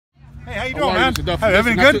Hey, how you doing, man? Mr. Duffy? Hey,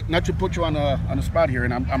 everything good? Not to put you on the spot here,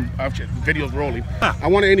 and I'm video's rolling. I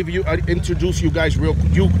want to introduce you guys real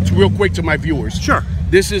quick to my viewers. Sure.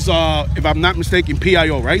 This is, if I'm not mistaken,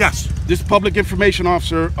 PIO, right? Yes. This public information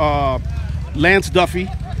officer, Lance Duffy.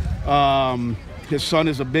 His son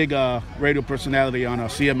is a big radio personality on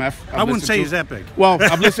CMF. I wouldn't say he's that big. Well,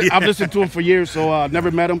 I've listened to him for years, so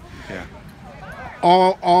never met him. Yeah.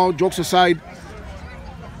 All jokes aside,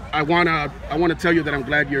 I wanna tell you that I'm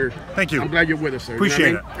glad you're. Thank you. I'm glad you're with us, sir. Appreciate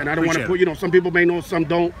you know what I mean? And I don't want to put. Some people may know, some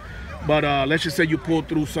don't. But let's just say you pulled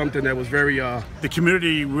through something that was very. The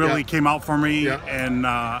community really came out for me, and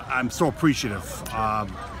I'm so appreciative.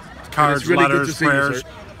 Cards, really letters, prayers. You,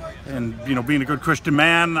 and being a good Christian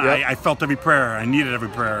man, I felt every prayer. I needed every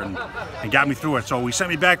prayer, and got me through it. So he sent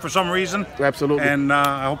me back for some reason. Absolutely. And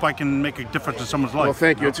I hope I can make a difference in someone's life. Well,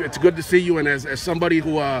 thank you. It's good to see you. And as somebody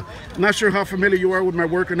who, I'm not sure how familiar you are with my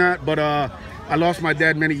work or not, but I lost my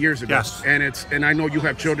dad many years ago. Yes. And I know you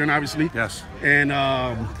have children, obviously. Yes. And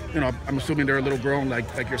I'm assuming they're a little grown,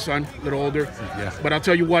 like your son, a little older. Yeah. But I'll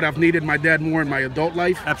tell you what, I've needed my dad more in my adult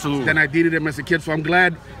life. Absolutely. Than I needed him as a kid. So I'm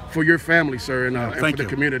glad for your family, sir, and for the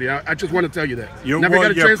community. I just want to tell you that. You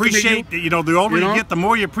appreciate, the older you get, the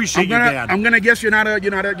more you appreciate your dad. I'm gonna guess you're not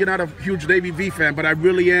a huge Davy V fan, but I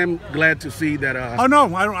really am glad to see that. Oh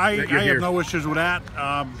no, I have no issues with that.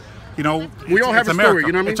 We all have a story.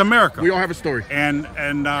 You know what I mean? It's America. We all have a story. And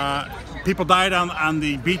people died on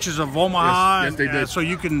the beaches of Omaha. Yes, they did. So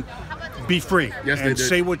you can be free and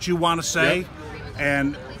say what you want to say,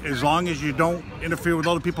 and as long as you don't interfere with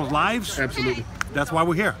other people's lives. Absolutely. That's why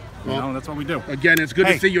we're here. That's what we do. Again, it's good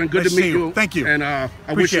to see you and good to meet you. Thank you. And I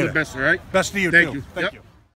wish you the best, all right? Best to you, Thank too. you. Thank you.